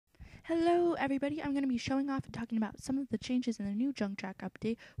Hello everybody, I'm going to be showing off and talking about some of the changes in the new Junk Track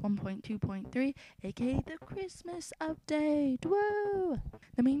update 1.2.3, aka the Christmas update. Woo!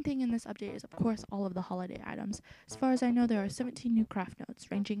 The main thing in this update is of course all of the holiday items. As far as I know, there are 17 new craft notes,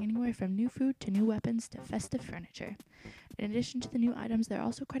 ranging anywhere from new food to new weapons to festive furniture. In addition to the new items, there are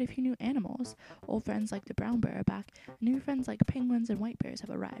also quite a few new animals. Old friends like the brown bear are back, and new friends like penguins and white bears have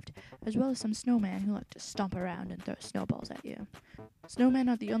arrived, as well as some snowmen who like to stomp around and throw snowballs at you. Snowmen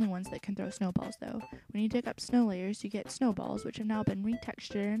aren't the only ones that can throw snowballs, though. When you dig up snow layers, you get snowballs, which have now been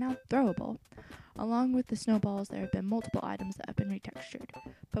retextured and are now throwable. Along with the snowballs, there have been multiple items that have been retextured.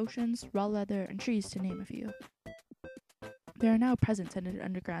 Potions, raw leather, and trees, to name a few. There are now presents in the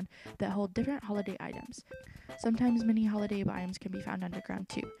underground that hold different holiday items. Sometimes mini holiday biomes can be found underground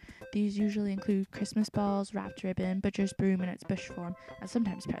too. These usually include Christmas balls, wrapped ribbon, butcher's broom in its bush form, and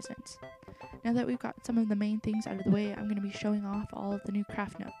sometimes presents. Now that we've got some of the main things out of the way, I'm going to be showing off all of the new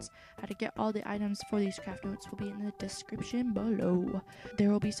craft notes. How to get all the items for these craft notes will be in the description below.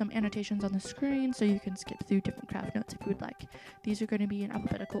 There will be some annotations on the screen so you can skip through different craft notes if you would like. These are going to be in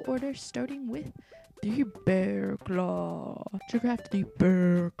alphabetical order, starting with the bear claw. To craft the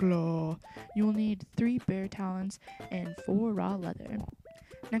bear claw, you will need 3 bear talons and 4 raw leather.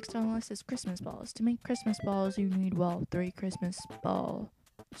 Next on the list is Christmas balls. To make Christmas balls, you need, 3 Christmas balls.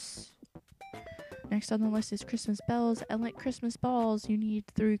 Next on the list is Christmas bells, and like Christmas balls, you need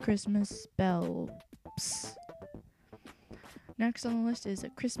 3 Christmas bells. Next on the list is a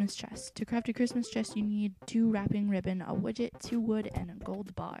Christmas chest. To craft a Christmas chest, you need 2 wrapping ribbon, a widget, 2 wood, and a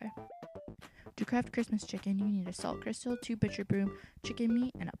gold bar. To craft Christmas chicken, you need a salt crystal, 2 butcher broom, chicken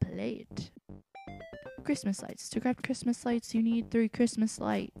meat, and a plate. Christmas lights. To craft Christmas lights, you need 3 Christmas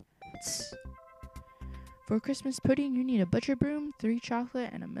lights. For Christmas pudding, you need a butcher broom, 3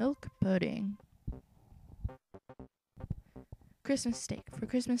 chocolate, and a milk pudding. Christmas steak. For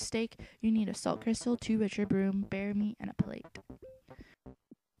Christmas steak, you need a salt crystal, 2 butcher broom, bear meat, and a plate.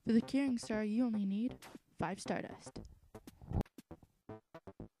 For the curing star, you only need 5 stardust.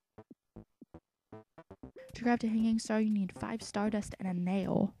 To craft a hanging star, you need 5 stardust and a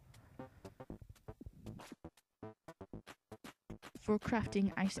nail. For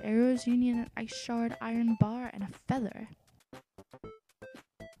crafting ice arrows, you need an ice shard, iron bar, and a feather.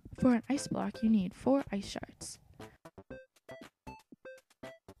 For an ice block, you need 4 ice shards.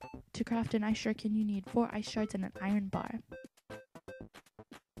 To craft an ice shuriken, you need 4 ice shards and an iron bar.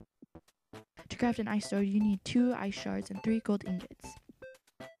 To craft an ice sword, you need 2 ice shards and 3 gold ingots.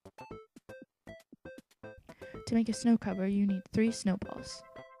 To make a snow cover, you need 3 snowballs.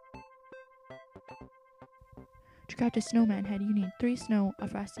 To craft a snowman head, you need 3 snow, a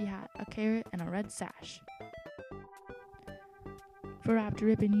frosty hat, a carrot, and a red sash. For wrapped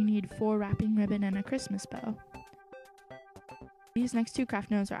ribbon, you need 4 wrapping ribbon and a Christmas bow. These next 2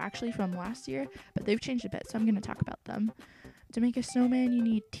 craft notes are actually from last year, but they've changed a bit, so I'm going to talk about them. To make a snowman, you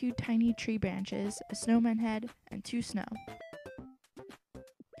need 2 tiny tree branches, a snowman head, and 2 snow.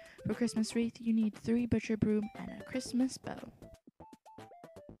 For Christmas wreath, you need 3 butcher broom and a Christmas bow.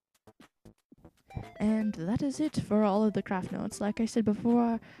 And that is it for all of the craft notes. Like I said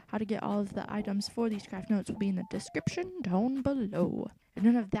before, how to get all of the items for these craft notes will be in the description down below. If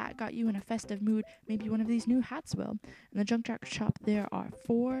none of that got you in a festive mood, maybe one of these new hats will. In the Junk Track shop, there are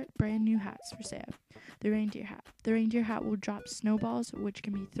 4 brand new hats for sale. The reindeer hat. The reindeer hat will drop snowballs, which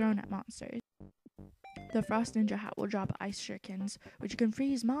can be thrown at monsters. The Frost Ninja hat will drop ice shurikens, which you can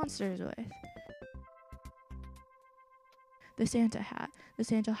freeze monsters with. The Santa hat. The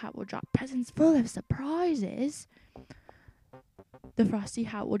Santa hat will drop presents full of surprises. The Frosty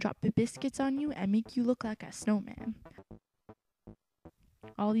hat will drop biscuits on you and make you look like a snowman.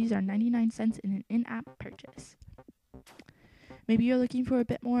 All these are 99 cents in an in-app purchase. Maybe you're looking for a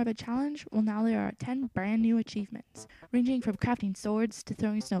bit more of a challenge? Well, now there are 10 brand new achievements, ranging from crafting swords to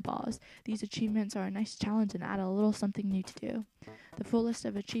throwing snowballs. These achievements are a nice challenge and add a little something new to do. The full list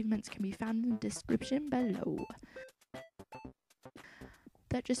of achievements can be found in the description below.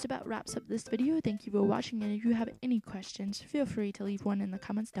 That just about wraps up this video. Thank you for watching, and if you have any questions, feel free to leave one in the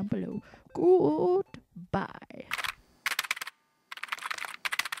comments down below. Goodbye.